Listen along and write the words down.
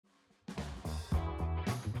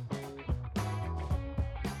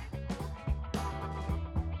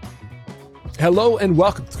Hello and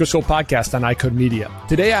welcome to the Critical Podcast on iCode Media.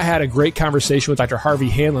 Today I had a great conversation with Dr. Harvey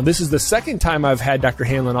Hanlon. This is the second time I've had Dr.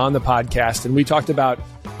 Hanlon on the podcast, and we talked about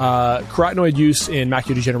carotenoid use in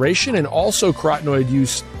macular degeneration and also carotenoid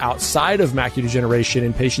use outside of macular degeneration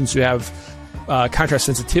in patients who have contrast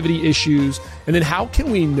sensitivity issues. And then how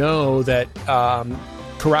can we know that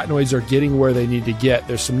carotenoids are getting where they need to get?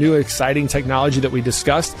 There's some new exciting technology that we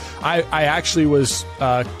discussed. I actually was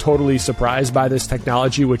totally surprised by this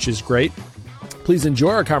technology, which is great. Please enjoy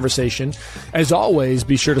our conversation. As always,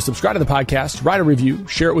 be sure to subscribe to the podcast, write a review,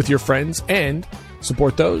 share it with your friends, and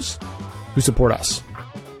support those who support us.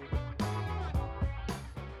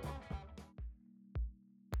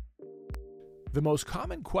 The most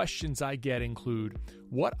common questions I get include,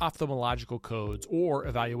 what ophthalmological codes or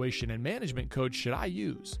evaluation and management codes should I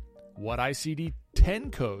use? What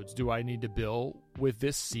ICD-10 codes do I need to bill with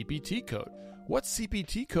this CPT code? What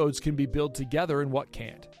CPT codes can be billed together and what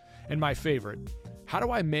can't? And my favorite, how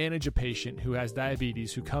do I manage a patient who has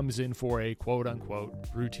diabetes who comes in for a quote-unquote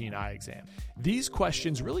routine eye exam? These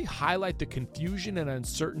questions really highlight the confusion and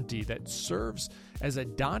uncertainty that serves as a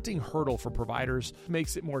daunting hurdle for providers,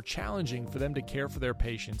 makes it more challenging for them to care for their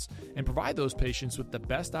patients and provide those patients with the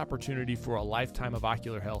best opportunity for a lifetime of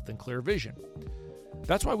ocular health and clear vision.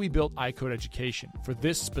 That's why we built iCode Education for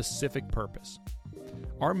this specific purpose.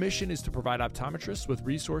 Our mission is to provide optometrists with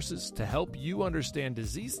resources to help you understand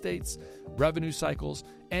disease states, revenue cycles,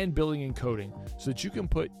 and billing and coding so that you can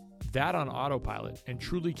put that on autopilot and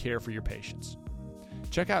truly care for your patients.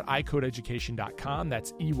 Check out iCodeEducation.com.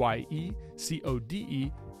 That's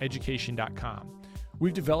EYECODE education.com.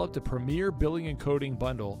 We've developed a premier billing and coding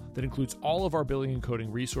bundle that includes all of our billing and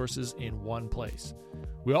coding resources in one place.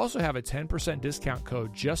 We also have a 10% discount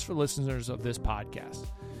code just for listeners of this podcast.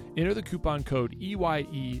 Enter the coupon code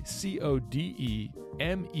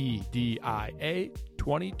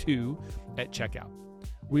EYECODEMEDIA22 at checkout.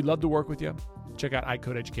 We'd love to work with you. Check out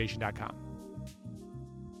iCodeEducation.com.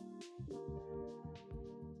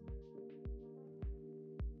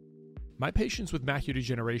 My patients with macular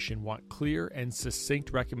degeneration want clear and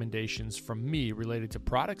succinct recommendations from me related to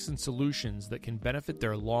products and solutions that can benefit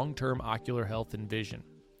their long-term ocular health and vision.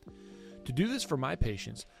 To do this for my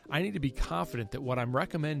patients, I need to be confident that what I'm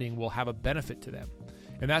recommending will have a benefit to them.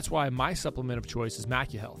 And that's why my supplement of choice is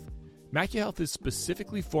MacuHealth. MacuHealth is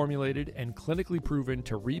specifically formulated and clinically proven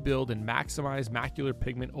to rebuild and maximize macular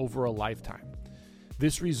pigment over a lifetime.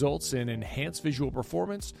 This results in enhanced visual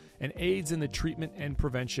performance and aids in the treatment and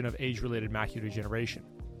prevention of age-related macular degeneration.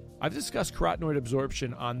 I've discussed carotenoid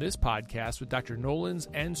absorption on this podcast with Dr. Nolans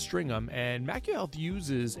and Stringham, and MacuHealth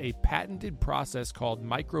uses a patented process called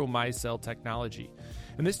micromicelle technology.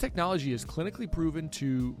 And this technology is clinically proven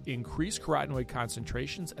to increase carotenoid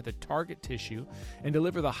concentrations at the target tissue and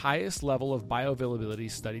deliver the highest level of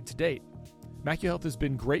bioavailability studied to date. MacuHealth has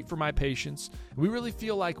been great for my patients. We really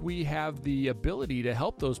feel like we have the ability to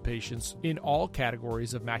help those patients in all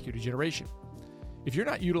categories of macular degeneration. If you're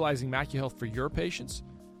not utilizing MacuHealth for your patients,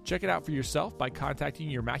 check it out for yourself by contacting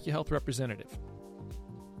your MacuHealth representative.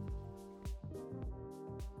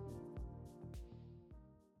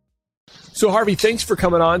 So Harvey, thanks for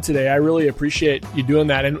coming on today. I really appreciate you doing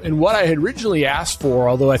that. And what I had originally asked for,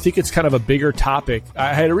 although I think it's kind of a bigger topic,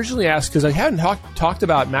 I had originally asked because I hadn't talked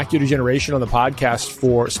about macular degeneration on the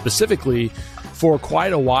podcast specifically for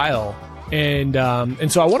quite a while. And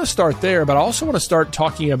so I want to start there, but I also want to start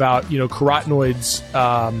talking about, carotenoids,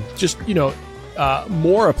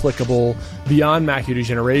 more applicable beyond macular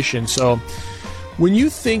degeneration. So when you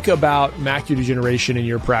think about macular degeneration in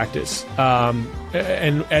your practice,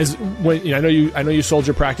 and as when I know you sold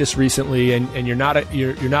your practice recently, and you're not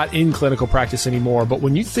in clinical practice anymore, but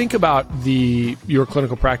when you think about your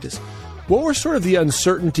clinical practice, what were sort of the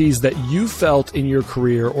uncertainties that you felt in your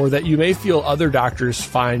career, or that you may feel other doctors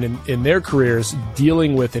find in their careers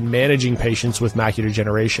dealing with and managing patients with macular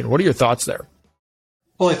degeneration? What are your thoughts there?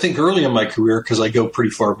 Well, I think early in my career, because I go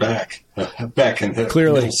pretty far back in the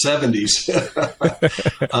middle 70s,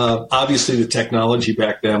 obviously the technology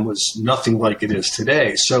back then was nothing like it is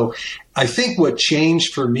today. So I think what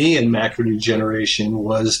changed for me in macular degeneration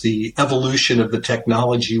was the evolution of the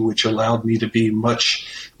technology, which allowed me to be much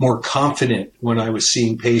more confident when I was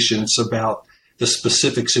seeing patients about the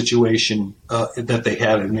specific situation that they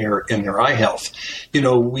had in their eye health. We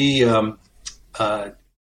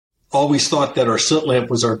always thought that our slit lamp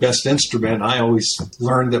was our best instrument. I always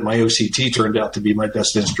learned that my OCT turned out to be my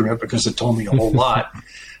best instrument because it told me a whole lot.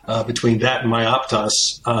 Between that and my Optos,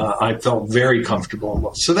 I felt very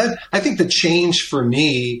comfortable. So that, I think the change for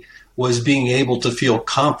me was being able to feel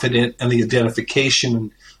confident in the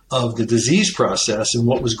identification of the disease process and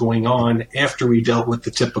what was going on after we dealt with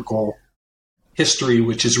the typical history,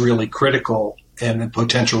 which is really critical and a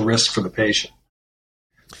potential risk for the patient.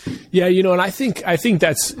 Yeah, and I think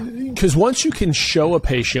that's because once you can show a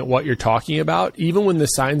patient what you're talking about, even when the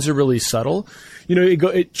signs are really subtle,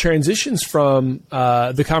 it transitions from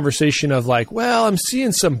the conversation of like, well, I'm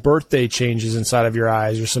seeing some birthday changes inside of your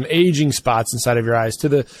eyes or some aging spots inside of your eyes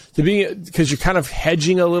to being, because you're kind of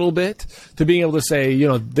hedging a little bit, to being able to say,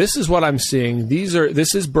 this is what I'm seeing.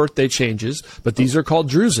 This is birthday changes, but these are called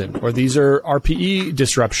drusen, or these are RPE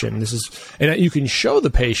disruption. And you can show the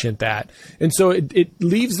patient that. And so it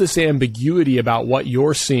leaves this ambiguity about what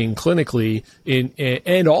you're seeing clinically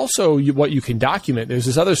and also what you can document. There's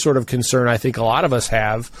this other sort of concern I think a lot of us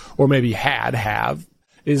have, or maybe have,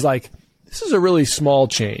 is like, this is a really small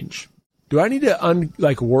change. Do I need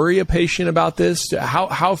to worry a patient about this?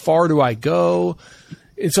 How far do I go?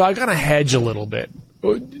 And so I kind of hedge a little bit.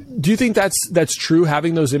 Do you think that's true?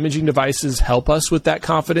 Having those imaging devices help us with that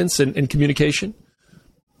confidence and communication?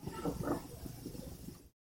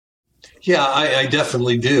 Yeah, I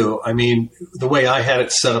definitely do. I mean, the way I had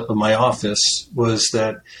it set up in my office was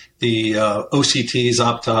that the OCTs,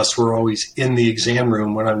 Optos were always in the exam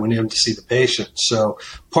room when I went in to see the patient. So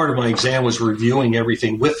part of my exam was reviewing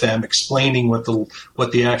everything with them, explaining what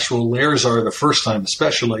the actual layers are the first time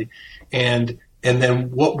especially, and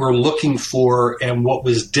then what we're looking for and what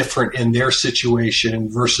was different in their situation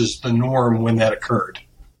versus the norm when that occurred.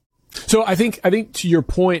 So I think to your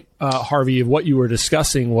point, Harvey, of what you were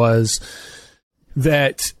discussing was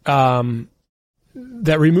that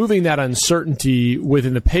that removing that uncertainty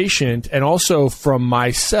within the patient, and also from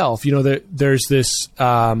myself, there is this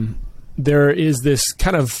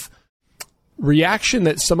kind of reaction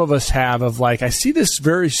that some of us have of like, I see this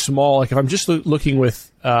very small, like if I'm just looking with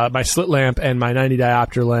my slit lamp and my 90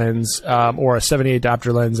 diopter lens, or a 78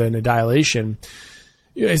 diopter lens and a dilation.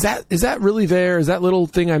 Is that really there? Is that little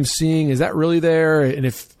thing I'm seeing, is that really there? And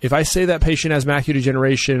if I say that patient has macular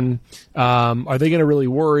degeneration, are they going to really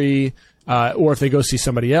worry? Or if they go see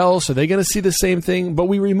somebody else, are they going to see the same thing? But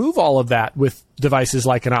we remove all of that with devices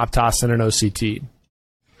like an Optos and an OCT.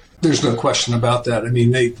 There's no question about that. I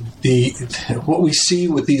mean, what we see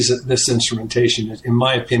with this instrumentation, in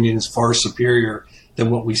my opinion, is far superior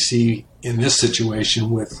than what we see in this situation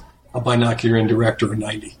with a binocular indirect or a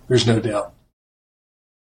 90. There's no doubt.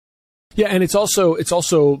 Yeah, and it's also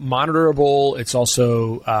monitorable. It's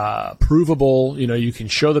also provable. You can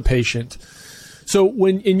show the patient. So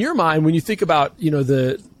in your mind, when you think about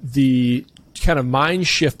the kind of mind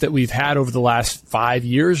shift that we've had over the last 5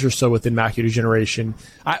 years or so within macular degeneration,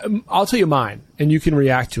 I'll tell you mine, and you can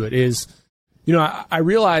react to it. Is I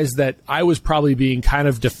realized that I was probably being kind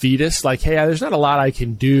of defeatist, like, hey, there's not a lot I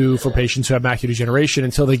can do for patients who have macular degeneration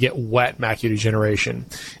until they get wet macular degeneration.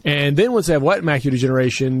 And then once they have wet macular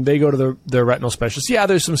degeneration, they go to the retinal specialist. Yeah,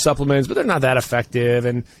 there's some supplements, but they're not that effective.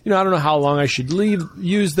 And, I don't know how long I should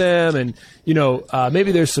use them. And,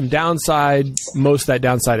 maybe there's some downside. Most of that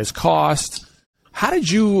downside is cost. How did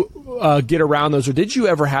you get around those? Or did you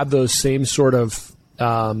ever have those same sort of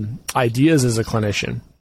ideas as a clinician?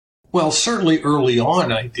 Well, certainly early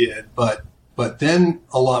on I did, but then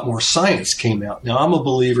a lot more science came out. Now, I'm a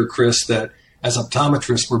believer, Chris, that as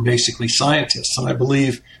optometrists, we're basically scientists. And I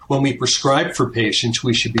believe when we prescribe for patients,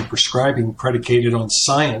 we should be prescribing predicated on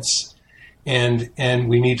science. And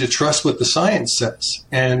we need to trust what the science says.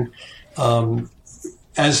 And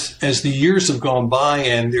as the years have gone by,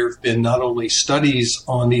 and there have been not only studies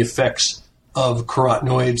on the effects of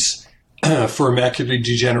carotenoids for macular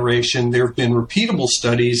degeneration, there have been repeatable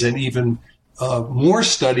studies and even more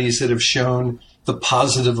studies that have shown the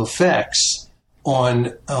positive effects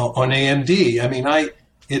on AMD. I mean,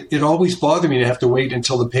 it always bothered me to have to wait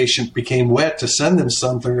until the patient became wet to send them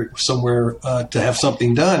somewhere to have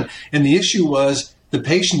something done. And the issue was the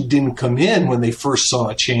patient didn't come in when they first saw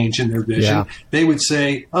a change in their vision. Yeah. They would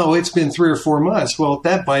say, "Oh, it's been 3 or 4 months." Well,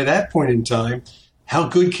 by that point in time, how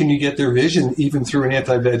good can you get their vision even through an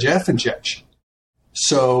anti-VEGF injection?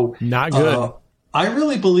 So not good. I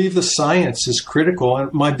really believe the science is critical.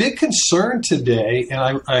 And my big concern today,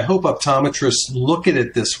 and I hope optometrists look at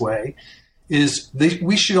it this way, is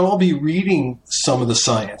we should all be reading some of the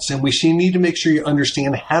science. And we should need to make sure you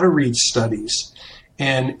understand how to read studies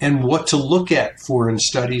and what to look at for in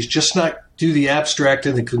studies, just not do the abstract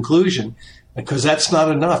and the conclusion. Because that's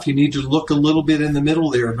not enough. You need to look a little bit in the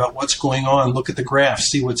middle there about what's going on, look at the graphs,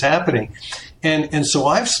 see what's happening. And so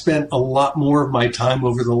I've spent a lot more of my time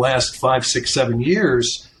over the last 5, 6, 7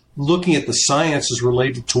 years looking at the science as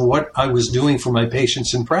related to what I was doing for my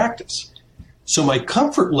patients in practice. So my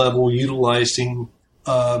comfort level utilizing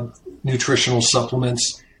nutritional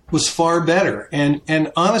supplements was far better.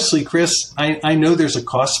 And honestly, Chris, I know there's a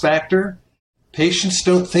cost factor. patients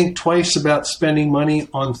don't think twice about spending money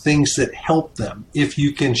on things that help them if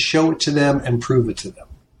you can show it to them and prove it to them.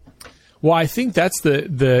 Well, I think that's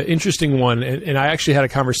the interesting one, and I actually had a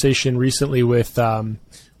conversation recently with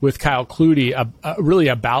Kyle Clutie really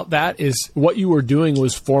about that. Is what you were doing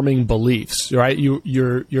was forming beliefs, right?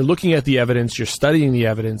 You're looking at the evidence, you're studying the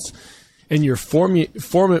evidence, and you're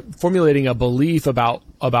formulating a belief about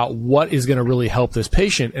what is going to really help this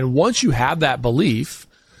patient. And once you have that belief,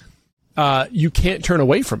 you can't turn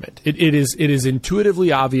away from it. It is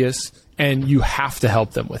intuitively obvious, and you have to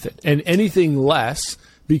help them with it. And anything less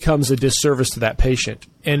becomes a disservice to that patient.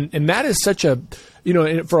 And that is such a,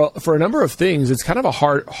 for a number of things, it's kind of a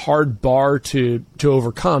hard bar to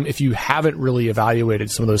overcome if you haven't really evaluated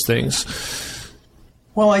some of those things.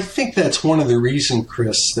 Well, I think that's one of the reasons,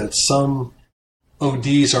 Chris, that some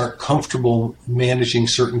ODs aren't comfortable managing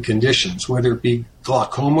certain conditions, whether it be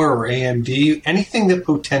glaucoma or AMD, anything that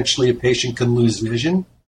potentially a patient can lose vision.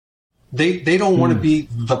 They don't want to be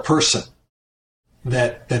the person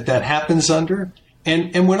that happens under.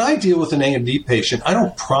 And when I deal with an AMD patient, I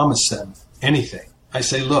don't promise them anything. I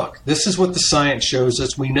say, look, this is what the science shows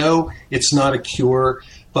us. We know it's not a cure,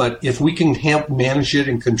 but if we can help manage it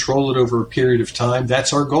and control it over a period of time,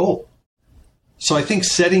 that's our goal. So I think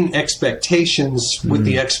setting expectations with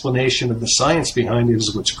the explanation of the science behind it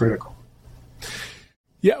is what's critical.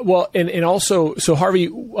 Yeah, well, and also, so Harvey,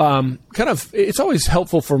 it's always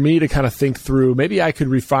helpful for me to kind of think through, maybe I could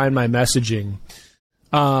refine my messaging.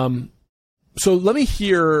 So let me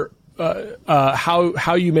hear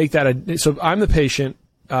how you make that. So I'm the patient.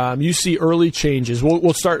 You see early changes.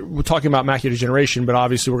 We'll start talking about macular degeneration, but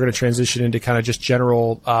obviously we're going to transition into kind of just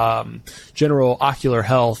general ocular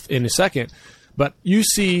health in a second. But you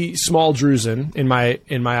see small drusen in my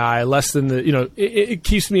eye, less than it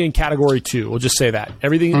keeps me in category 2. We'll just say that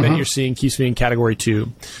everything that you're seeing keeps me in category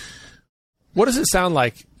 2. What does it sound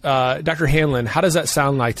like, Dr. Hanlon? How does that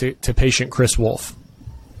sound like to patient Chris Wolf?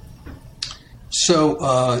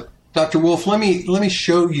 So, Dr. Wolf, let me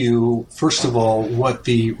show you, first of all, what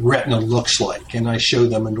the retina looks like. And I show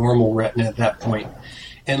them a normal retina at that point.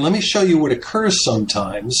 And let me show you what occurs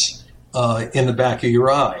sometimes in the back of your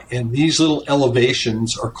eye. And these little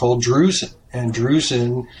elevations are called drusen. And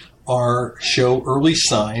drusen show early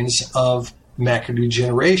signs of macular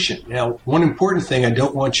degeneration. Now, one important thing, I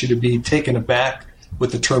don't want you to be taken aback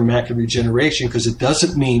with the term macular degeneration, because it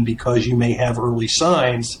doesn't mean because you may have early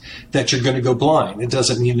signs that you're going to go blind. It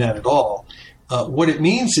doesn't mean that at all. What it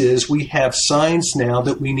means is we have signs now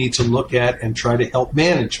that we need to look at and try to help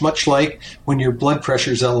manage, much like when your blood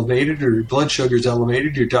pressure is elevated or your blood sugar is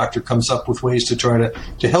elevated, your doctor comes up with ways to try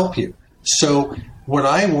to help you. So what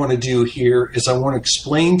I want to do here is I want to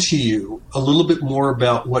explain to you a little bit more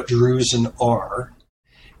about what drusen are.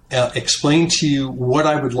 Explain to you what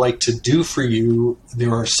I would like to do for you.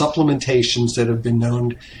 There are supplementations that have been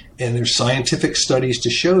known, and there's scientific studies to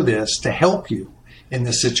show this, to help you in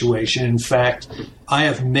this situation. In fact, I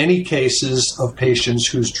have many cases of patients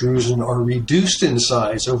whose drusen are reduced in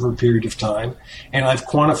size over a period of time, and I've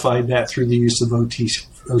quantified that through the use of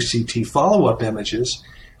OCT follow-up images.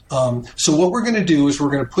 So what we're going to do is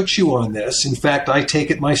we're going to put you on this. In fact, I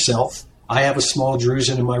take it myself. I have a small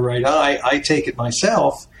drusen in my right eye. I take it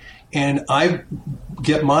myself. And I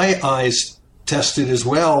get my eyes tested as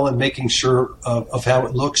well and making sure of how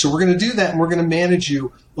it looks. So we're going to do that, and we're going to manage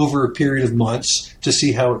you over a period of months to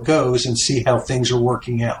see how it goes and see how things are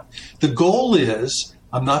working out. The goal is,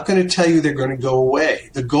 I'm not going to tell you they're going to go away.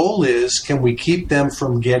 The goal is, can we keep them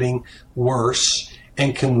from getting worse?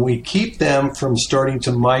 And can we keep them from starting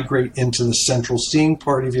to migrate into the central seeing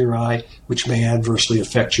part of your eye, which may adversely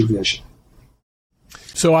affect your vision?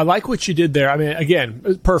 So I like what you did there. I mean,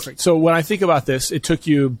 again, perfect. So when I think about this, it took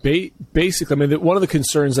you basically, I mean, one of the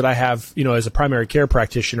concerns that I have, as a primary care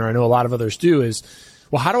practitioner, I know a lot of others do, is,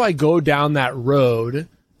 well, how do I go down that road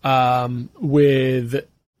with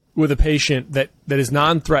a patient that is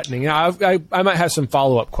non-threatening? Now, I might have some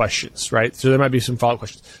follow-up questions, right? So there might be some follow-up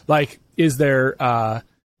questions. Like, is there a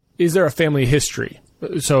family history?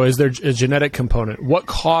 So is there a genetic component? What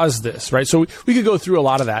caused this, right? So we could go through a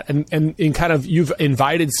lot of that, and kind of, you've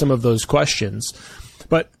invited some of those questions,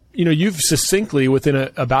 but you've succinctly, within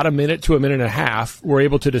about a minute to a minute and a half, were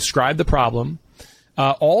able to describe the problem,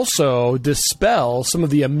 also dispel some of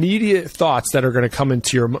the immediate thoughts that are going to come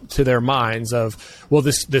into their minds of, well,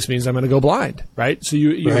 this means I'm going to go blind, right? So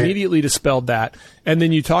you right. Immediately dispelled that, and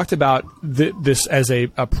then you talked about this as a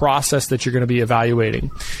process that you're going to be evaluating.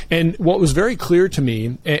 And what was very clear to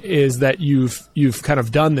me is that you've kind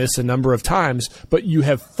of done this a number of times, but you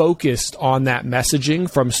have focused on that messaging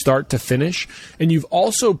from start to finish, and you've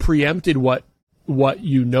also preempted what what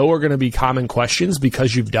you know are going to be common questions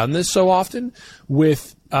because you've done this so often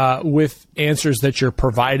with answers that you're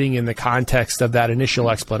providing in the context of that initial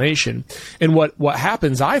explanation. And what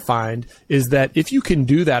happens, I find, is that if you can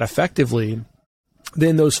do that effectively,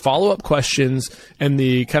 then those follow-up questions and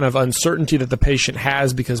the kind of uncertainty that the patient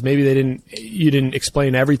has because maybe you didn't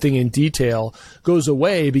explain everything in detail goes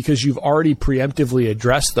away because you've already preemptively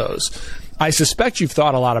addressed those. I suspect you've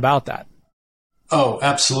thought a lot about that. Oh,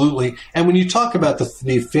 absolutely. And when you talk about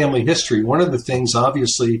the family history, one of the things,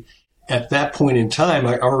 obviously, at that point in time,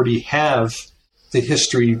 I already have the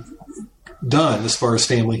history done as far as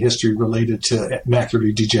family history related to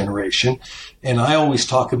macular degeneration. And I always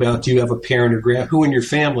talk about, do you have a parent or who in your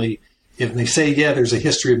family, if they say, yeah, there's a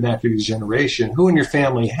history of macular degeneration, who in your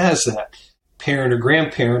family has that? Parent or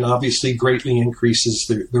grandparent obviously greatly increases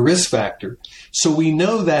the risk factor. So we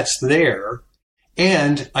know that's there.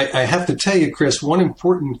 And I have to tell you, Chris, one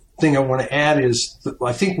important thing I want to add is that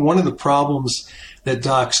I think one of the problems that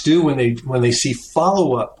docs do when they see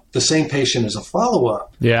follow-up, the same patient as a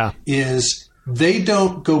follow-up, is they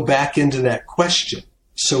don't go back into that question.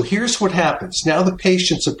 So here's what happens. Now the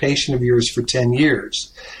patient's a patient of yours for 10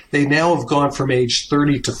 years. They now have gone from age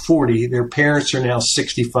 30 to 40. Their parents are now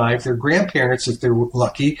 65. Their grandparents, if they're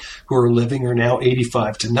lucky, who are living, are now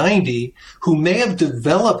 85 to 90, who may have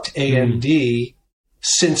developed AMD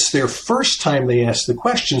since their first time they asked the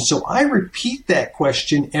question. So I repeat that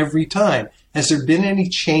question every time. Has there been any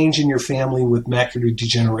change in your family with macular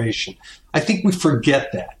degeneration? I think we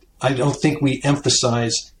forget that. I don't think we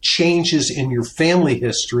emphasize changes in your family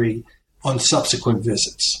history on subsequent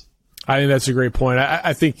visits. I think that's a great point.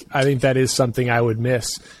 I think that is something I would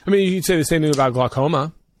miss. I mean, you could say the same thing about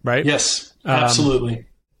glaucoma, right? Yes, absolutely.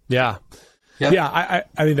 Yeah. I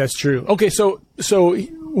think that's true. Okay, so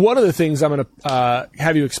one of the things I'm going to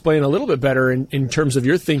have you explain a little bit better in terms of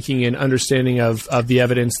your thinking and understanding of the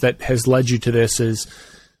evidence that has led you to this is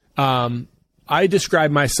I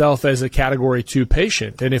describe myself as a Category 2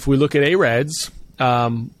 patient. And if we look at AREDS,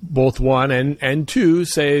 both 1 and 2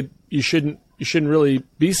 say you shouldn't really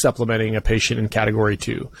be supplementing a patient in Category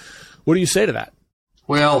 2. What do you say to that?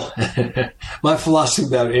 Well, my philosophy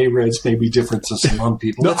about AREDS may be different to some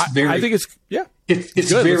people. I think it's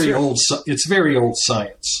it's good. Very old. It's very old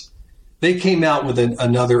science. They came out with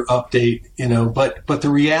another update, but the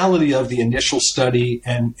reality of the initial study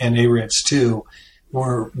and AREDS 2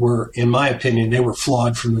 were, in my opinion, they were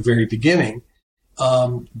flawed from the very beginning.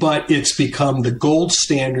 But it's become the gold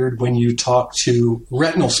standard when you talk to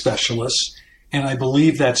retinal specialists. And I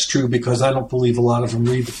believe that's true because I don't believe a lot of them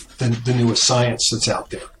read the newest science that's out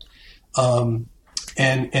there.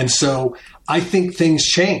 And so I think things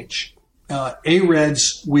change.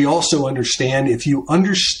 AREDS, we also understand, if you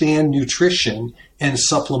understand nutrition and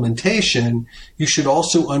supplementation, you should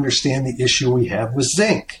also understand the issue we have with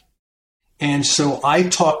zinc. And so I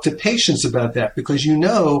talk to patients about that because you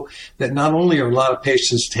know that not only are a lot of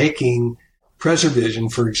patients taking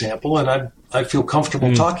PreserVision, for example, and I feel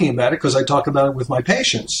comfortable talking about it because I talk about it with my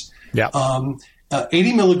patients.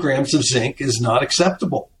 80 milligrams of zinc is not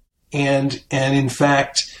acceptable. And in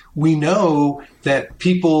fact, we know that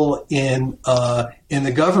people in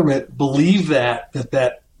the government believe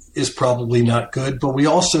that is probably not good, but we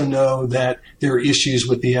also know that there are issues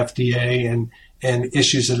with the FDA and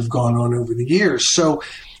issues that have gone on over the years. So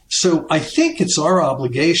I think it's our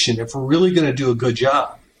obligation, if we're really going to do a good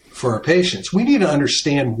job for our patients, we need to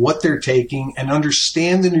understand what they're taking and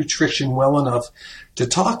understand the nutrition well enough to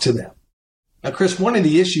talk to them. Now, Chris, one of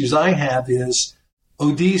the issues I have is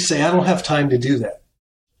ODs say, I don't have time to do that.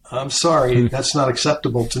 I'm sorry, that's not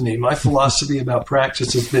acceptable to me. My philosophy about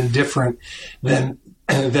practice has been different than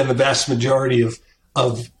the vast majority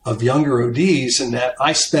of younger ODs, in that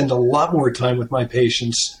I spend a lot more time with my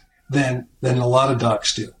patients than a lot of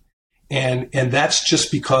docs do. And that's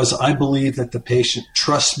just because I believe that the patient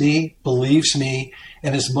trusts me, believes me,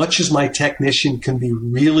 and as much as my technician can be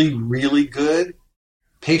really, really good,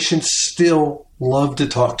 patients still love to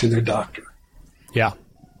talk to their doctor. Yeah.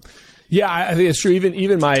 Yeah, I think it's true.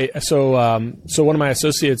 Even so one of my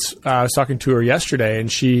associates, I was talking to her yesterday,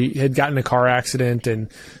 and she had gotten in a car accident,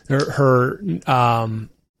 and her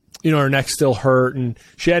neck still hurt, and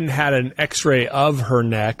she hadn't had an X-ray of her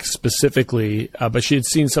neck specifically, but she had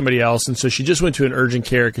seen somebody else, and so she just went to an urgent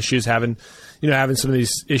care because she was having some of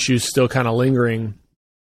these issues still kind of lingering,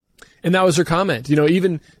 and that was her comment.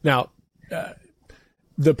 Even now,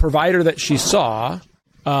 the provider that she saw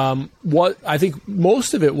what I think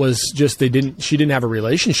most of it was just she didn't have a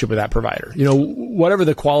relationship with that provider. Whatever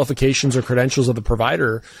the qualifications or credentials of the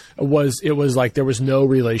provider was, it was like there was no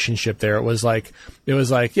relationship there. It was like,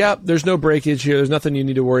 yeah, there's no breakage here. There's nothing you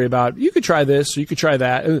need to worry about. You could try this, or you could try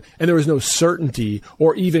that. And there was no certainty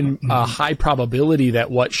or even a high probability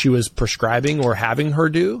that what she was prescribing or having her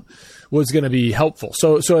do was going to be helpful.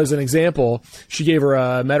 So as an example, she gave her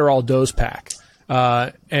a Metaral dose pack.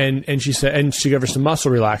 And she said, and she gave her some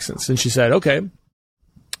muscle relaxants, and she said, okay,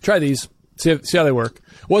 try these, see how they work.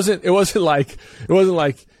 It wasn't like,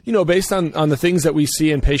 based on the things that we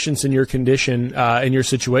see in patients in your condition, in your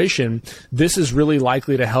situation, this is really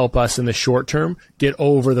likely to help us in the short term get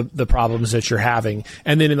over the problems that you're having.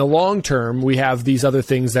 And then in the long term, we have these other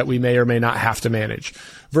things that we may or may not have to manage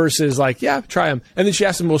versus like, yeah, try them. And then she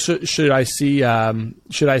asked him, well, should I see a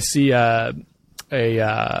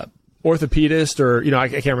orthopedist, or I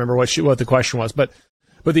can't remember what the question was, but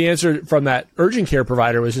the answer from that urgent care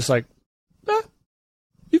provider was just like,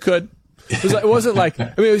 you could. It wasn't like,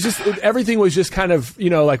 it was just, everything was just kind of,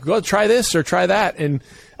 like, go try this or try that. And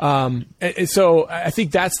so I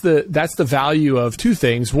think that's the value of two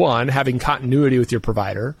things. One, having continuity with your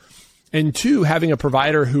provider, and two, having a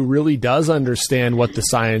provider who really does understand what the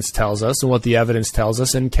science tells us and what the evidence tells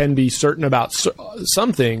us, and can be certain about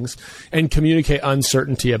some things and communicate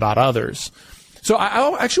uncertainty about others. So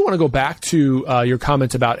I actually want to go back to your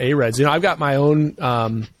comment about AREDS. I've got my own,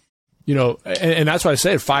 and that's why I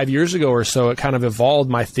said 5 years ago or so, it kind of evolved.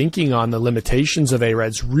 My thinking on the limitations of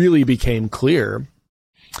AREDS really became clear.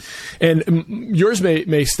 And yours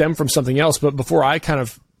may stem from something else, but before I kind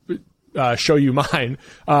of show you mine,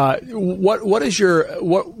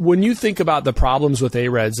 when you think about the problems with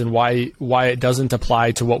AREDS and why it doesn't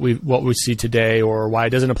apply to what we see today, or why it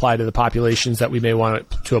doesn't apply to the populations that we may want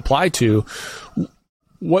it to apply to,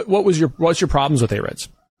 what's your problems with AREDS?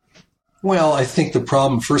 Well, I think the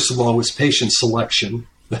problem, first of all, was patient selection.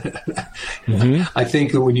 Mm-hmm. I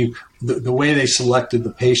think that the way they selected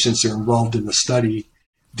the patients that are involved in the study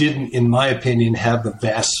didn't, in my opinion, have the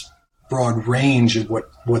vast broad range of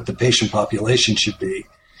what the patient population should be.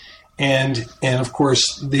 And of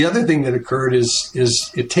course, the other thing that occurred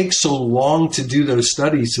is it takes so long to do those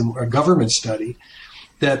studies, a government study,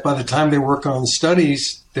 that by the time they work on the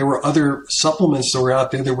studies, there were other supplements that were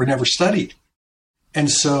out there that were never studied. And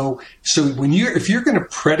so if you're going to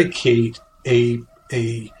predicate a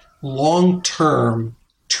long-term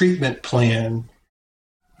treatment plan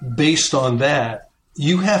based on that,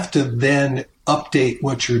 you have to then update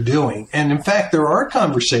what you're doing. And in fact, there are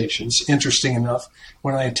conversations, interesting enough,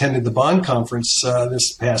 when I attended the Bond conference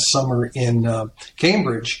this past summer in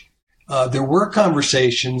Cambridge, there were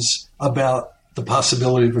conversations about the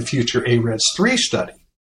possibility of a future AREDS 3 study.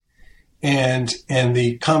 And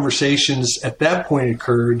the conversations at that point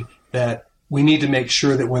occurred that we need to make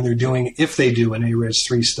sure that when if they do an AREDS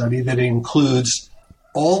 3 study, that it includes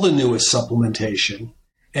all the newest supplementation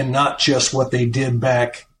and not just what they did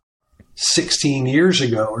back 16 years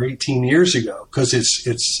ago or 18 years ago. Because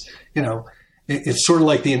it's sort of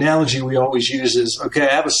like the analogy we always use is, okay,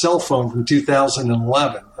 I have a cell phone from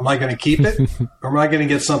 2011. Am I going to keep it or am I going to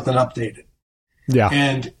get something updated? Yeah.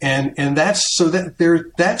 And that's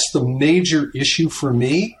that's the major issue for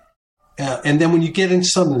me. And then when you get into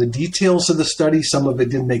some of the details of the study, some of it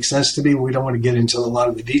didn't make sense to me. We don't want to get into a lot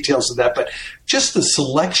of the details of that, but just the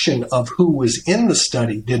selection of who was in the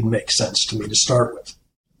study didn't make sense to me to start with.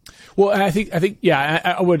 Well, I think,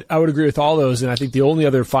 yeah, I would agree with all those. And I think the only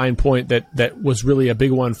other fine point that was really a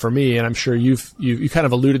big one for me, and I'm sure you kind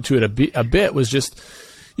of alluded to it a bit, was just,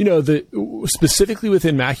 specifically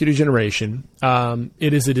within macular degeneration,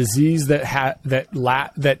 it is a disease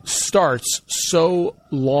that starts so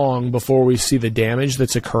long before we see the damage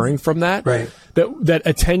that's occurring from that. Right. That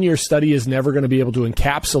a 10-year study is never going to be able to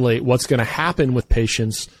encapsulate what's going to happen with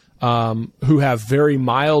patients who have very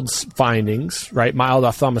mild findings, right? Mild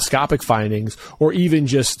ophthalmoscopic findings, or even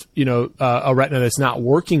just, a retina that's not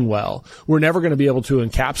working well. We're never going to be able to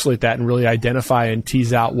encapsulate that and really identify and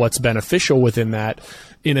tease out what's beneficial within that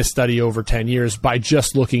in a study over 10 years by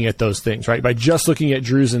just looking at those things, right? By just looking at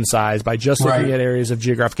drusen size, by just looking at areas of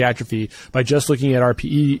geographic atrophy, by just looking at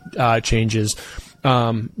RPE changes.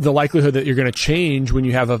 The likelihood that you're going to change when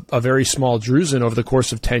you have a very small drusen over the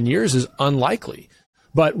course of 10 years is unlikely.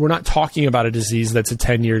 But we're not talking about a disease that's a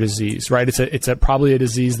 10-year disease, right? It's probably a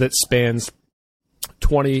disease that spans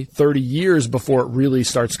 20, 30 years before it really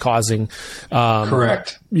starts causing,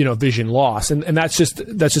 correct, vision loss. And that's just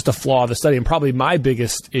a flaw of the study. And probably my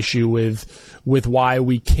biggest issue with why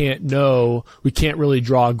we can't really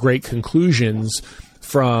draw great conclusions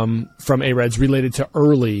from AREDS related to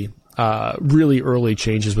early really early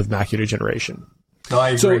changes with macular degeneration. No, I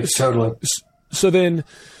agree totally. So then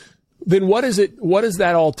what is it? What does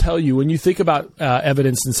that all tell you when you think about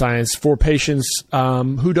evidence and science for patients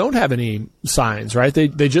who don't have any signs, right?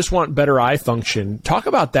 They just want better eye function. Talk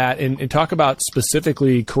about that and talk about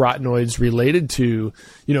specifically carotenoids related to,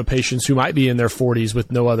 patients who might be in their 40s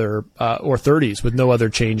with no other or 30s with no other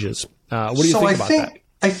changes. What do you think about that?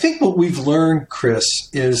 I think what we've learned, Chris,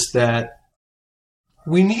 is that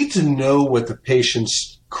we need to know what the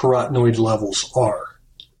patient's carotenoid levels are.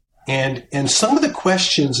 And some of the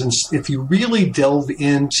questions, and if you really delve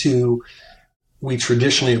into, we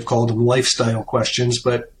traditionally have called them lifestyle questions,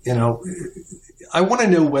 but, I want to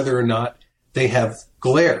know whether or not they have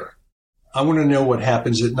glare. I want to know what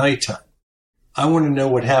happens at nighttime. I want to know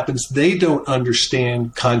what happens. They don't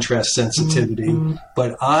understand contrast sensitivity,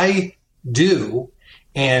 but I do.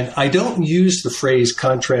 And I don't use the phrase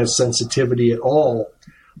contrast sensitivity at all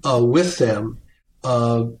with them.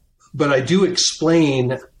 But I do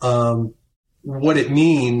explain what it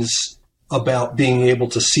means about being able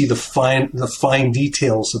to see the fine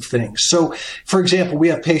details of things. So, for example, we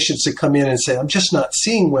have patients that come in and say, I'm just not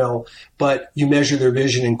seeing well, but you measure their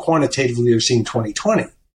vision and quantitatively they're seeing 20/20.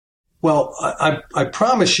 Well, I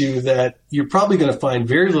promise you that you're probably going to find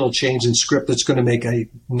very little change in script that's going to make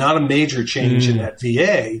not a major change in that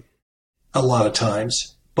VA a lot of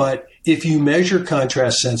times. But if you measure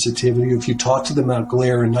contrast sensitivity, if you talk to them about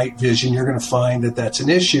glare and night vision, you're going to find that that's an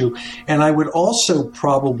issue. And I would also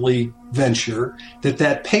probably venture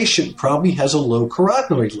that patient probably has a low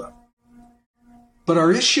carotenoid level. But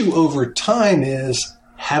our issue over time is,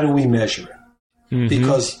 how do we measure it? Mm-hmm.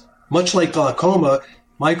 Because much like glaucoma,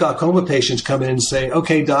 my glaucoma patients come in and say,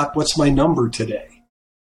 okay, doc, what's my number today?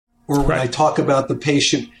 Or when I talk about the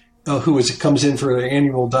patient who comes in for an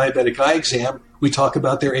annual diabetic eye exam, we talk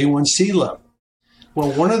about their A1C level.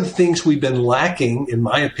 Well, one of the things we've been lacking, in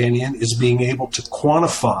my opinion, is being able to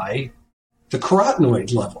quantify the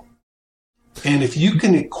carotenoid level. And if you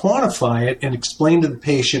can quantify it and explain to the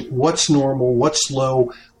patient what's normal, what's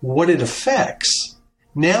low, what it affects,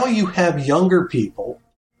 now you have younger people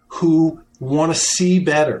who want to see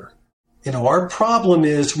better. Our problem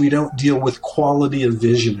is we don't deal with quality of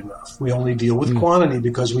vision enough. We only deal with quantity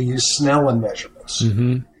because we use Snellen measurements.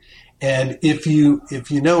 Mm-hmm. And if you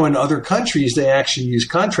know, in other countries, they actually use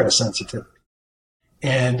contrast sensitivity.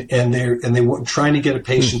 And they were trying to get a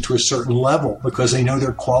patient to a certain level because they know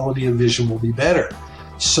their quality of vision will be better.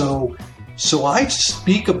 So I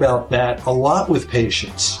speak about that a lot with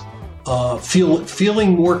patients,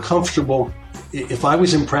 feeling more comfortable. If I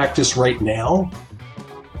was in practice right now,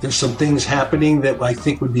 there's some things happening that I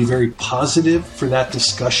think would be very positive for that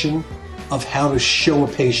discussion of how to show a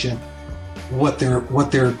patient what their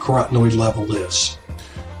carotenoid level is.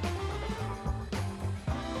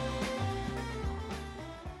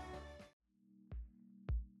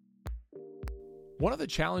 One of the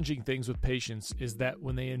challenging things with patients is that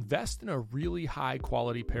when they invest in a really high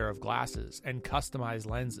quality pair of glasses and customized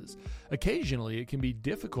lenses, occasionally it can be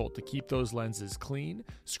difficult to keep those lenses clean,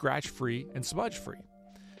 scratch-free, and smudge-free.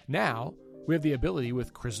 Now, we have the ability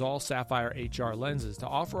with Crizal Sapphire HR lenses to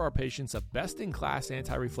offer our patients a best-in-class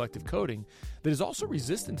anti-reflective coating that is also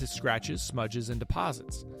resistant to scratches, smudges, and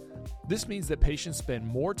deposits. This means that patients spend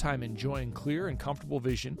more time enjoying clear and comfortable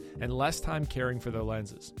vision and less time caring for their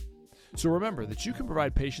lenses. So remember that you can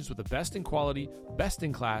provide patients with the best-in-quality,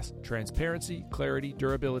 best-in-class transparency, clarity,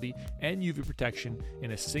 durability, and UV protection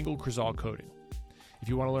in a single Crizal coating. If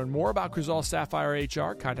you want to learn more about Crizal Sapphire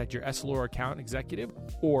HR, contact your Essilor account executive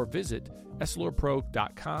or visit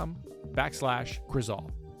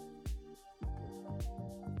essilorpro.com/Crizal.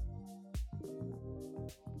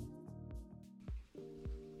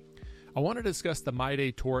 I want to discuss the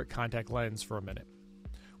MyDay toric contact lens for a minute.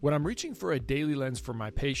 When I'm reaching for a daily lens for my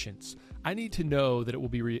patients, I need to know that it will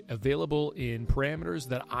be available in parameters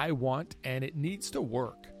that I want and it needs to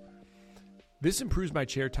work. This improves my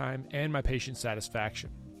chair time and my patient satisfaction.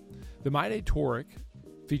 The MyDay toric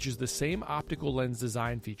features the same optical lens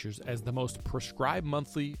design features as the most prescribed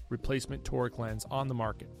monthly replacement toric lens on the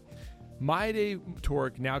market. MyDay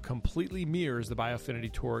toric now completely mirrors the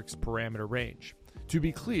Biofinity toric's parameter range. To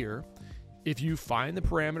be clear, if you find the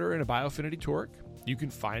parameter in a Biofinity toric, you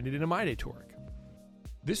can find it in a MyDay toric.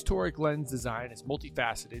 This toric lens design is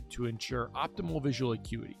multifaceted to ensure optimal visual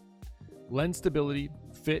acuity, lens stability,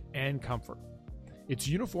 fit, and comfort. Its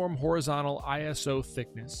uniform horizontal ISO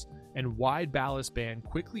thickness and wide ballast band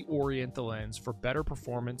quickly orient the lens for better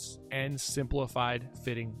performance and simplified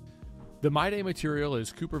fitting. The MyDay material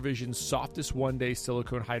is CooperVision's softest one-day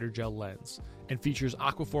silicone hydrogel lens, and features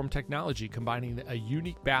Aquaform technology combining a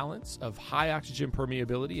unique balance of high oxygen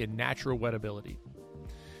permeability and natural wettability.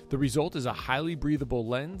 The result is a highly breathable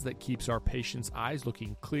lens that keeps our patients' eyes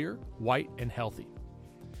looking clear, white, and healthy.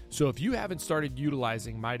 So if you haven't started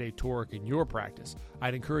utilizing MyDay Toric in your practice,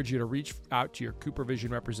 I'd encourage you to reach out to your CooperVision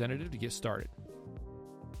representative to get started.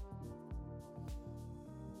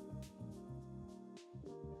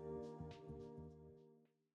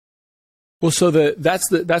 Well, so that's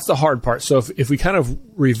the hard part. So if we kind of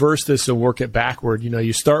reverse this and work it backward,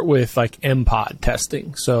 you start with like MPOD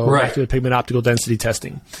testing, so macular pigment optical density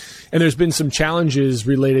testing, and there's been some challenges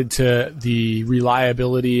related to the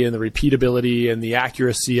reliability and the repeatability and the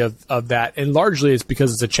accuracy of that, and largely it's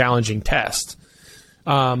because it's a challenging test.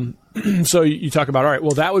 So you talk about, all right,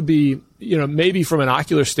 well, that would be, maybe from an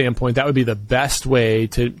ocular standpoint, that would be the best way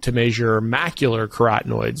to measure macular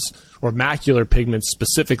carotenoids or macular pigments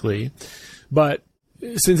specifically. But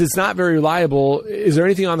since it's not very reliable, is there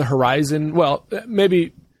anything on the horizon? I don't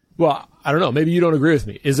know. Maybe you don't agree with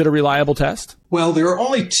me. Is it a reliable test? Well, there are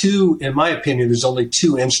only two, in my opinion, there's only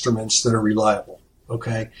two instruments that are reliable.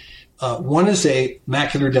 Okay. One is a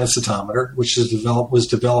macular densitometer, which was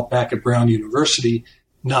developed back at Brown University,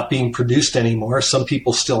 not being produced anymore. Some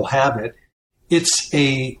people still have it. It's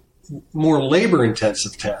a more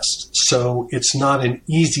labor-intensive test, so it's not an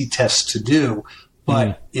easy test to do,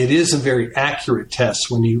 but it is a very accurate test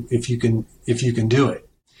if you can do it.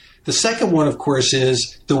 The second one, of course,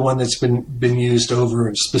 is the one that's been used over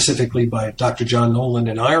and specifically by Dr. John Nolan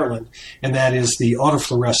in Ireland, and that is the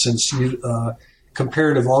autofluorescence,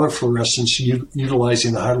 comparative autofluorescence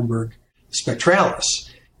utilizing the Heidelberg Spectralis.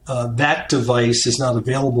 That device is not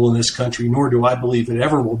available in this country, nor do I believe it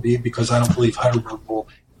ever will be, because I don't believe Heidelberg will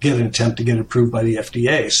get an attempt to get it approved by the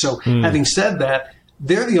FDA. So having said that,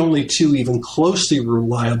 they're the only two even closely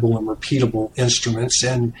reliable and repeatable instruments,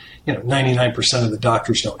 and 99% of the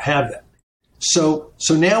doctors don't have that. So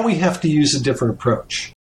now we have to use a different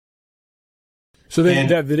approach. So then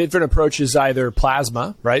the different approach is either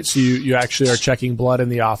plasma, right? So you actually are checking blood in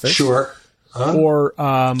the office. Sure. Or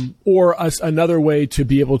another way to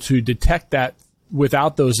be able to detect that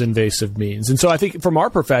without those invasive means. And so I think from our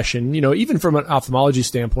profession, even from an ophthalmology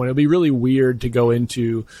standpoint, it'll be really weird to go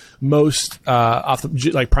into most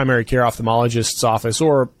like primary care ophthalmologist's office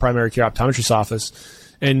or primary care optometrist's office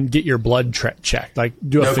and get your blood checked, like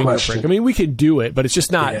do a finger prick. I mean, we could do it, but it's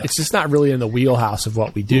just not it's just not really in the wheelhouse of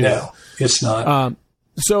what we do. No, it's not.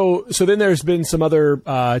 So then there's been some other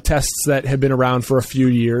tests that have been around for a few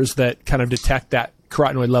years that kind of detect that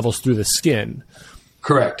carotenoid levels through the skin.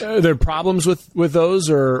 Correct. Are there problems with those,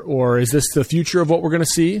 or is this the future of what we're going to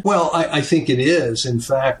see? Well, I think it is. In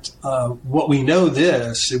fact, what we know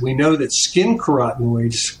that skin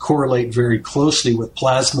carotenoids correlate very closely with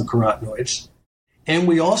plasma carotenoids. And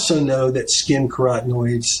we also know that skin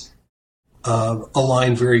carotenoids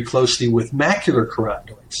align very closely with macular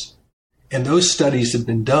carotenoids. And those studies have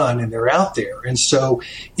been done and they're out there. And so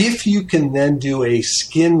if you can then do a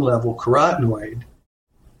skin level carotenoid,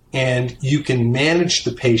 and you can manage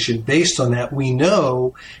the patient based on that, we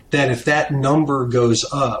know that if that number goes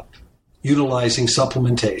up utilizing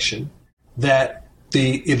supplementation, that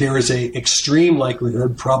there is an extreme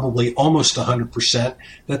likelihood, probably almost 100%,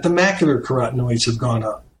 that the macular carotenoids have gone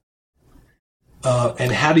up.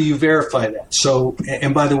 And how do you verify that? So,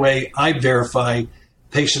 and by the way, I verify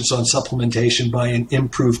patients on supplementation by an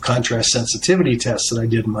improved contrast sensitivity test that I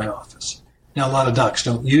did in my office. Now, a lot of docs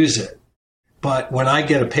don't use it. But when I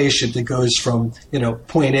get a patient that goes from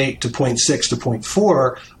 0.8 to 0.6 to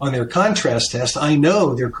 0.4 on their contrast test, I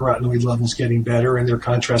know their carotenoid level is getting better and their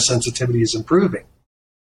contrast sensitivity is improving.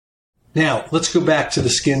 Now, let's go back to the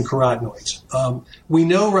skin carotenoids. We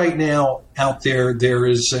know right now out there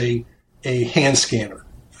is a hand scanner.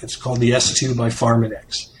 It's called the S2 by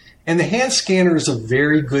Pharmanex. And the hand scanner is a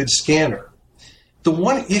very good scanner. The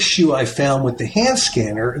one issue I found with the hand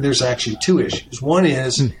scanner, there's actually two issues. One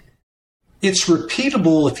is it's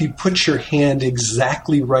repeatable if you put your hand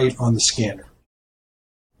exactly right on the scanner.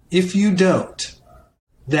 If you don't,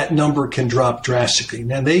 that number can drop drastically.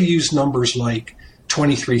 Now, they use numbers like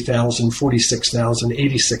 23,000, 46,000,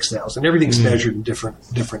 86,000. Everything's measured in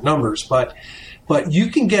different numbers. But you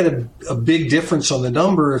can get a big difference on the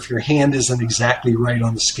number if your hand isn't exactly right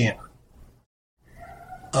on the scanner.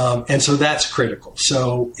 And so that's critical.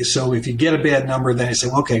 So if you get a bad number, then you say,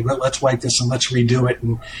 okay, well, let's wipe this and let's redo it.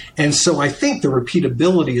 And so I think the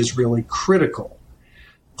repeatability is really critical.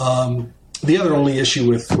 The other only issue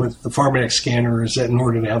with the Pharmanex scanner is that in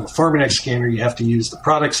order to have a Pharmanex scanner, you have to use the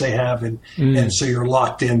products they have, and so you're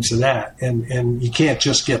locked into that. And you can't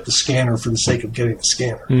just get the scanner for the sake of getting the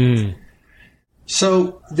scanner.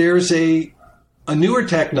 So there's a a newer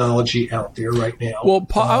technology out there right now. Well,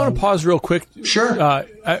 I want to pause real quick. Sure.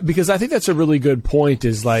 Because I think that's a really good point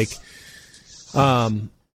is like, I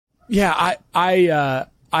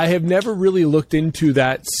have never really looked into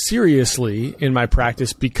that seriously in my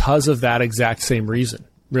practice because of that exact same reason.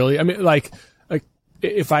 Really, I mean, like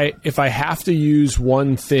if I have to use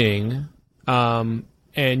one thing, and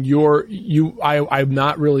I'm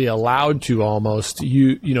not really allowed to almost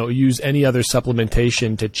use any other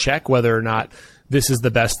supplementation to check whether or not this is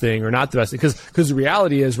the best thing or not the best thing. Because the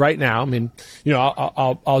reality is right now, I mean,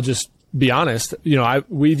 I'll just be honest.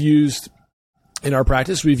 We've used in our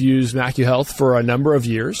practice, we've used MacuHealth for a number of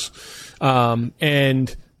years.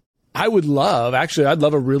 And I'd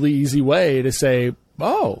love a really easy way to say,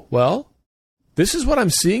 oh, well, this is what I'm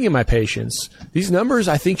seeing in my patients. These numbers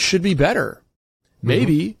I think should be better.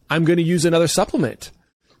 Maybe I'm going to use another supplement.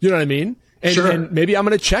 You know what I mean? And, sure. And maybe I'm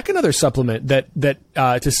going to check another supplement that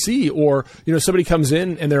to see, or somebody comes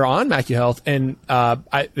in and they're on MacuHealth, and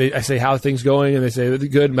I say how are things going, and they say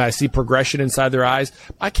good. And I see progression inside their eyes.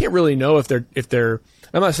 I can't really know if they're.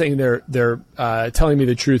 I'm not saying they're telling me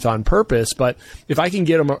the truth on purpose, but if I can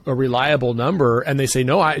get them a reliable number, and they say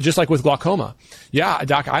no, just like with glaucoma, yeah,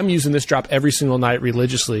 doc, I'm using this drop every single night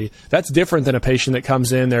religiously. That's different than a patient that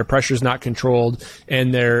comes in, their pressure's not controlled,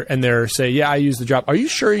 and they're say, yeah, I use the drop. Are you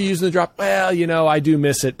sure you're using the drop? Well, I do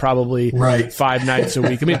miss it probably 5 nights a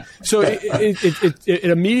week. I mean, so it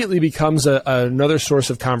immediately becomes another source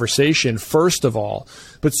of conversation, first of all.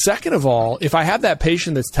 But second of all, if I have that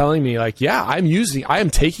patient that's telling me like, yeah, I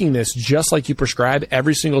am taking this just like you prescribe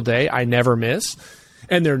every single day, I never miss,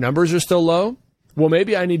 and their numbers are still low, well,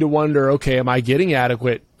 maybe I need to wonder, okay, am I getting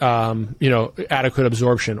adequate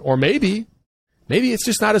absorption? Or maybe it's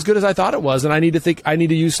just not as good as I thought it was, and I need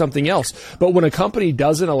to use something else. But when a company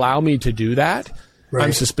doesn't allow me to do that,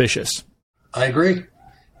 I'm suspicious. I agree,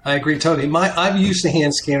 Tony. I've used the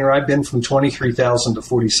hand scanner. I've been from 23,000 to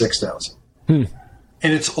 46,000.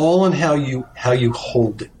 And it's all in how you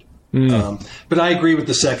hold it. But I agree with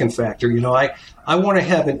the second factor. I want to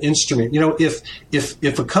have an instrument.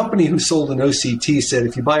 If a company who sold an OCT said,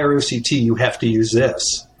 if you buy our OCT, you have to use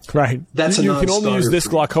this. Right. That's you can only use this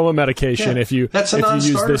glaucoma medication if you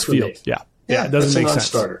use this field. Yeah. It doesn't make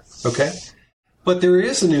sense. Non-starter. Okay. But there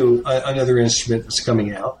is another instrument that's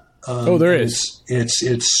coming out. There is.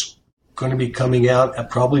 It's going to be coming out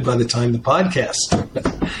probably by the time the podcast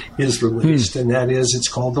is released, and that is, it's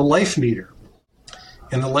called the Life Meter.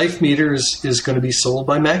 And the Life Meter is going to be sold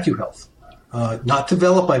by MacuHealth. Not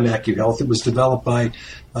developed by MacuHealth. It was developed by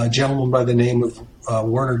a gentleman by the name of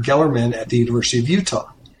Werner Gellerman at the University of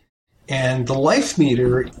Utah. And the Life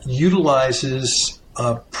Meter utilizes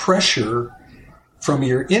pressure from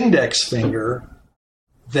your index finger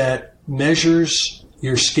that measures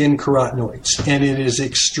your skin carotenoids, and it is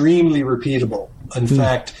extremely repeatable. In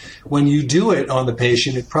fact, when you do it on the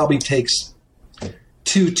patient, it probably takes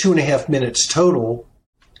 2.5 minutes total.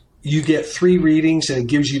 You get 3 readings, and it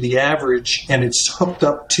gives you the average, and it's hooked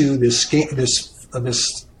up to this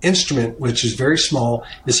instrument, which is very small,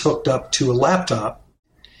 is hooked up to a laptop,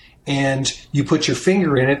 and you put your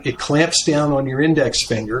finger in it. It clamps down on your index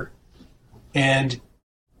finger, and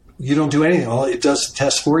you don't do anything. All it does is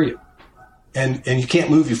test for you. And you can't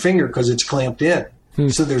move your finger because it's clamped in.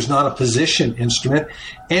 So there's not a position instrument.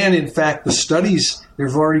 And in fact, there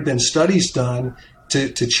have already been studies done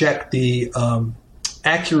to check the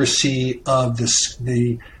accuracy of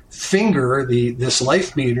the finger, this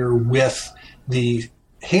Life Meter, with the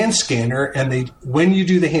hand scanner. And when you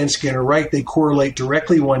do the hand scanner right, they correlate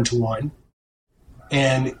directly 1-to-1.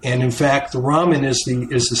 And in fact, the Raman is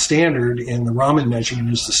the standard, and the Raman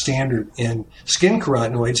measurement is the standard in skin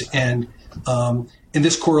carotenoids, and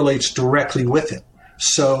this correlates directly with it.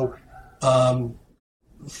 So,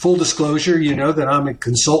 full disclosure, that I'm a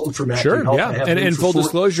consultant for MacuHealth. Sure, yeah. And full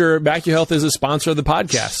disclosure, MacuHealth is a sponsor of the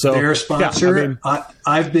podcast. So they're a sponsor. Yeah,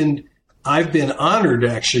 I've been honored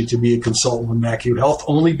actually to be a consultant with MacuHealth,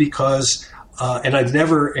 only because, and I've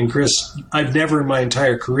never in my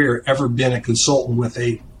entire career ever been a consultant with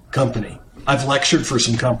a company. I've lectured for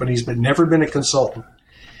some companies, but never been a consultant.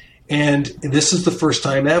 And this is the first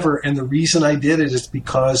time ever. And the reason I did it is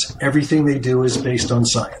because everything they do is based on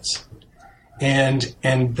science. And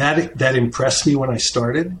that impressed me when I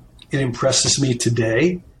started. It impresses me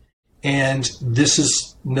today. And this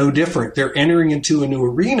is no different. They're entering into a new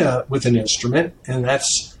arena with an instrument, and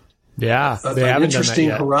that's an interesting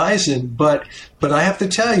horizon. But I have to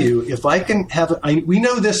tell you, if I can we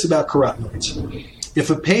know this about carotenoids. If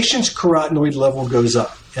a patient's carotenoid level goes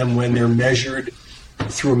up, and when they're measured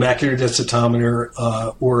through a macular densitometer,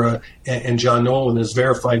 and John Nolan has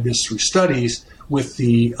verified this through studies with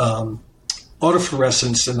the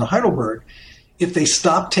autofluorescence and the Heidelberg, if they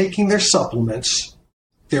stop taking their supplements,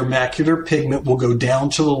 their macular pigment will go down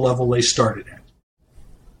to the level they started at.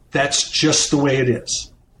 That's just the way it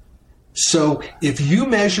is. So if you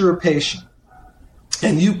measure a patient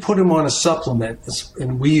and you put them on a supplement,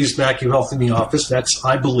 and we use MacuHealth in the office, that's,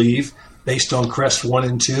 I believe, based on CREST 1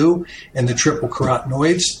 and 2 and the triple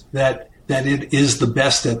carotenoids, that it is the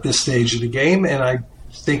best at this stage of the game, and I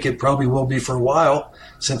think it probably will be for a while,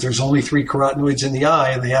 since there's only 3 carotenoids in the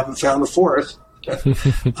eye and they haven't found the 4th.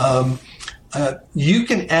 You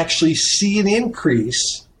can actually see an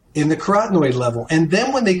increase in the carotenoid level. And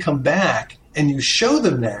then when they come back and you show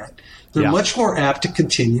them that, they're much more apt to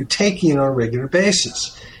continue taking it on a regular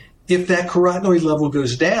basis. If that carotenoid level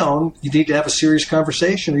goes down, you need to have a serious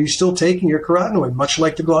conversation. Are you still taking your carotenoid, much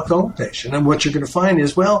like the glaucoma patient? And what you're going to find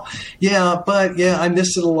is, I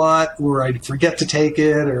miss it a lot, or I forget to take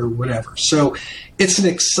it, or whatever. So it's an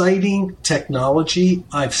exciting technology.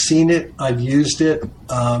 I've seen it. I've used it.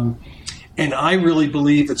 And I really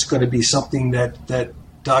believe it's going to be something that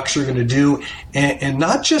docs are going to do, and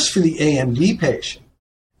not just for the AMD patient,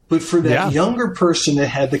 but for that younger person that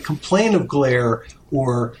had the complaint of glare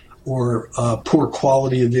or poor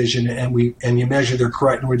quality of vision, and you measure their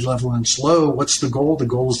carotenoid level and it's low. What's the goal? The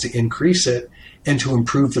goal is to increase it and to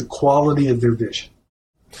improve the quality of their vision.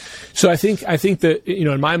 So I think that,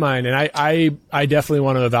 in my mind, and I definitely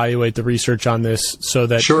want to evaluate the research on this so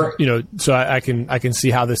that, so I can see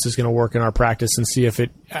how this is going to work in our practice and see if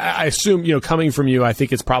I assume, coming from you, I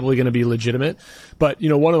think it's probably going to be legitimate. But,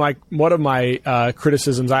 one of my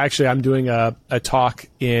criticisms, I'm doing a talk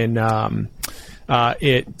in,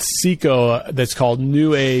 at SECO that's called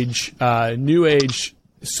New Age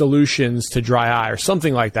Solutions to Dry Eye or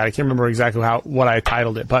something like that. I can't remember exactly what I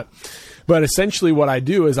titled it, but essentially what I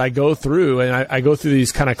do is I go through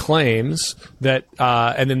these kind of claims that,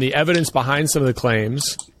 and then the evidence behind some of the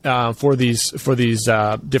claims, for these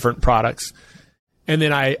different products. And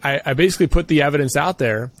then I basically put the evidence out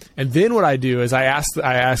there. And then what I do is I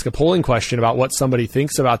ask a polling question about what somebody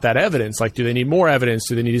thinks about that evidence. Like, do they need more evidence?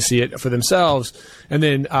 Do they need to see it for themselves? And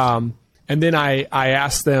then I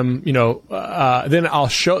ask them, then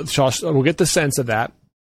we'll get the sense of that.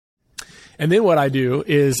 And then what I do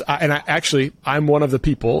is, I'm one of the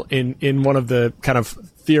people in one of the kind of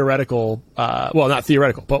theoretical, not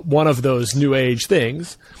theoretical, but one of those new age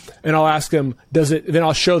things. And I'll ask them, then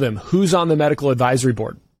I'll show them who's on the medical advisory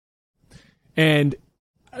board. And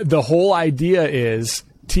the whole idea is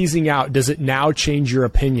teasing out, does it now change your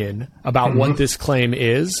opinion about what this claim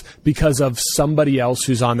is because of somebody else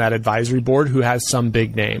who's on that advisory board who has some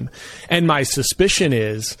big name? And my suspicion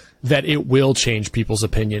is that it will change people's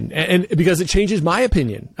opinion, and because it changes my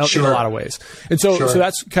opinion in a lot of ways. And so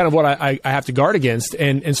that's kind of what I have to guard against.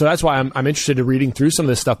 And so that's why I'm interested in reading through some of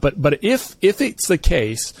this stuff. But if it's the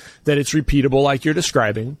case that it's repeatable, like you're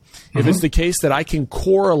describing, if it's the case that I can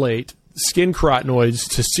correlate skin carotenoids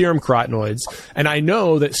to serum carotenoids, and I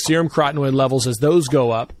know that serum carotenoid levels, as those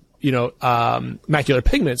go up, macular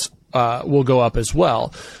pigments will go up as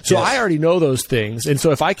well. So I already know those things. And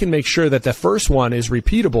so if I can make sure that the first one is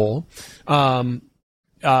repeatable, and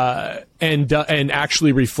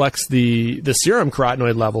actually reflects the serum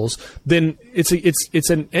carotenoid levels, then it's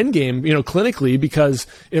an end game, clinically, because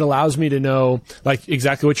it allows me to know, like,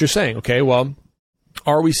 exactly what you're saying. Okay, well,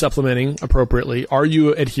 are we supplementing appropriately? Are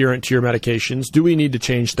you adherent to your medications? Do we need to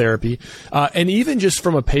change therapy? And even just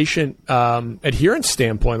from a patient adherence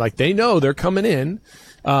standpoint, like, they know they're coming in.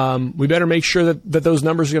 We better make sure that those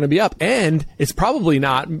numbers are going to be up. And it's probably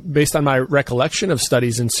not, based on my recollection of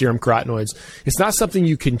studies in serum carotenoids, it's not something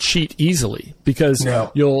you can cheat easily, because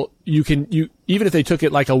even if they took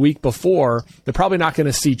it like a week before, they're probably not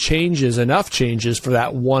going to see enough changes for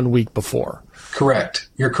that 1 week before. Correct.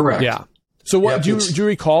 You're correct. Yeah. So what do you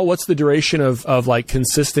recall? What's the duration of like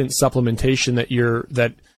consistent supplementation that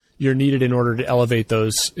you're needed in order to elevate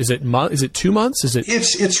those? Is it 2 months?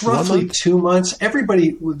 It's roughly 2 months.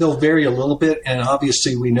 Everybody, they'll vary a little bit, and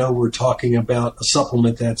obviously we know we're talking about a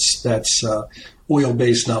supplement that's oil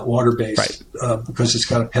based, not water based, right, because it's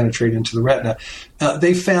got to penetrate into the retina.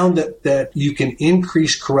 They found that you can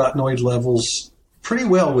increase carotenoid levels pretty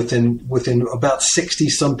well within about 60,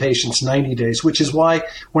 some patients 90 days, which is why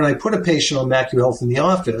when I put a patient on MacuHealth in the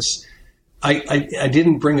office, I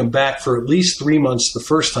didn't bring them back for at least 3 months the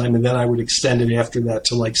first time, and then I would extend it after that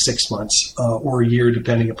to like 6 months or a year,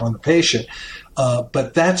 depending upon the patient.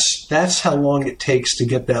 But that's how long it takes to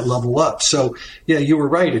get that level up. So, yeah, you were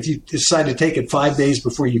right. If you decide to take it 5 days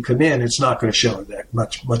before you come in, it's not going to show that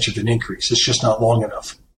much of an increase. It's just not long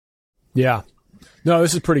enough. Yeah. No,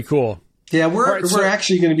 this is pretty cool. Yeah, we're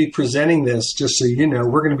actually going to be presenting this, just so you know.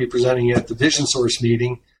 We're going to be presenting it at the Vision Source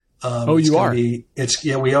meeting. You are? We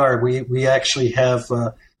are. We actually have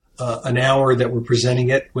an hour that we're presenting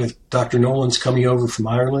it with Dr. Nolan's coming over from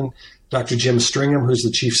Ireland, Dr. Jim Stringham, who's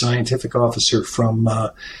the Chief Scientific Officer from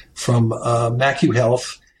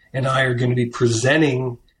MacuHealth, and I are going to be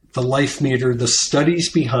presenting the Life Meter, the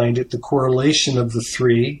studies behind it, the correlation of the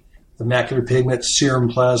three, the macular pigment, serum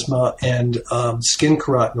plasma, and skin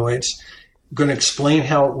carotenoids. I'm going to explain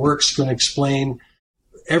how it works, going to explain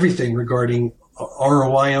everything regarding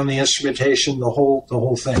ROI on the instrumentation, the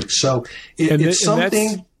whole thing. So it's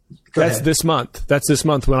something. That's this month. That's this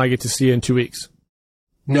month when I get to see you in 2 weeks.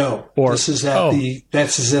 No, this is at the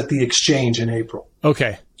exchange in April.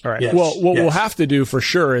 Okay. All right. Yes. Well, what we'll have to do for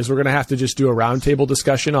sure is we're going to have to just do a roundtable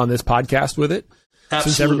discussion on this podcast with it. Absolutely.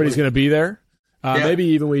 Since everybody's going to be there. Maybe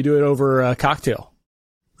even we do it over a cocktail.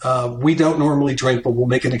 We don't normally drink, but we'll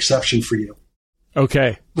make an exception for you.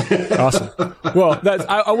 Okay. Awesome. Well,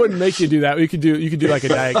 I wouldn't make you do that. You could do like a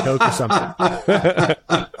Diet Coke or something.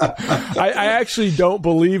 I actually don't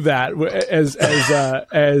believe that.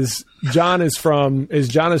 As John is from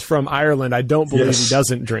Ireland, I don't believe he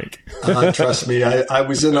doesn't drink. Trust me, I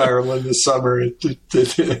was in Ireland this summer.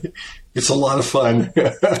 It's a lot of fun.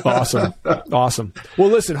 Awesome. Well,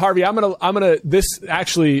 listen, Harvey, I'm gonna. This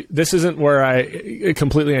isn't where I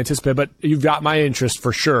completely anticipate, but you've got my interest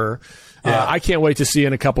for sure. Yeah. I can't wait to see you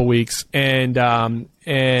in a couple weeks. And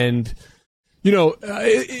anybody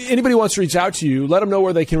wants to reach out to you, let them know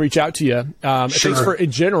where they can reach out to you. Sure. Thanks for,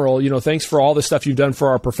 in general, thanks for all the stuff you've done for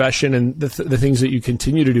our profession and the things that you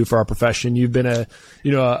continue to do for our profession. You've been a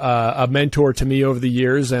mentor to me over the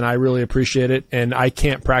years, and I really appreciate it. And I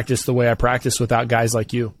can't practice the way I practice without guys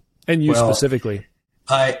like you and you specifically.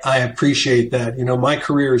 I appreciate that. My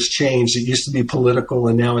career has changed. It used to be political,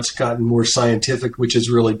 and now it's gotten more scientific, which has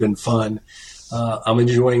really been fun. I'm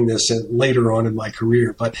enjoying this later on in my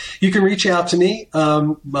career. But you can reach out to me.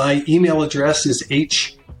 My email address is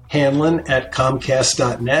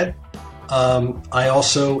hhanlon@comcast.net. I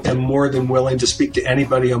also am more than willing to speak to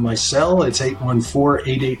anybody on my cell. It's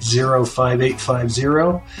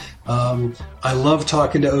 814-880-5850. I love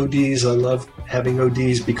talking to ODs. I love having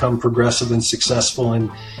ODs become progressive and successful, and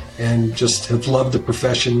just have loved the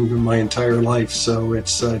profession my entire life. So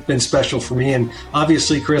it's been special for me. And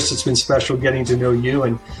obviously, Chris, it's been special getting to know you.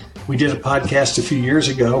 And we did a podcast a few years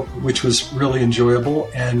ago, which was really enjoyable.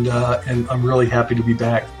 And I'm really happy to be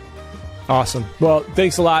back. Awesome. Well,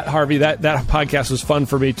 thanks a lot, Harvey. That podcast was fun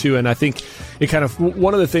for me too. And I think it kind of,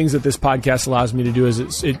 one of the things that this podcast allows me to do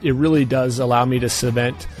is it really does allow me to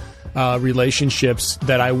cement relationships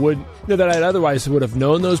that I otherwise would have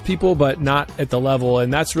known those people, but not at the level.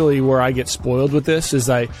 And that's really where I get spoiled with this, is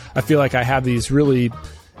I feel like I have these really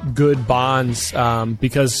good bonds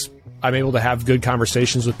because I'm able to have good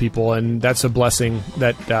conversations with people, and that's a blessing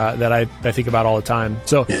that I think about all the time.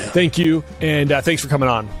 So Thank you, and thanks for coming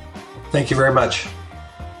on. Thank you very much.